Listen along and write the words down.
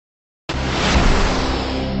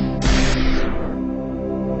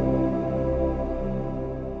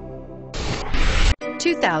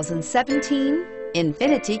2017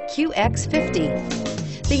 INFINITI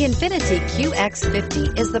QX50. The INFINITI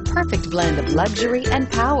QX50 is the perfect blend of luxury and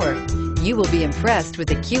power. You will be impressed with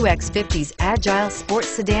the QX50's agile sports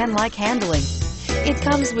sedan-like handling. It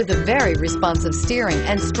comes with a very responsive steering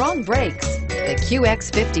and strong brakes. The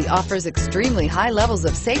QX50 offers extremely high levels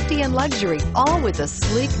of safety and luxury, all with a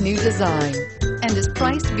sleek new design, and is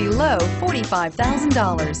priced below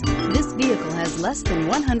 $45,000. This vehicle has less than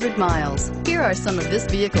 100 miles. Here are some of this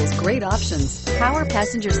vehicle's great options: power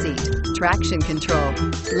passenger seat, traction control,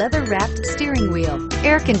 leather-wrapped steering wheel,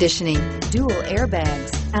 air conditioning, dual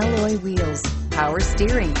airbags, alloy wheels, power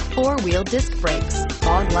steering, four-wheel disc brakes,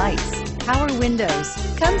 fog lights, power windows.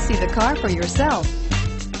 Come see the car for yourself.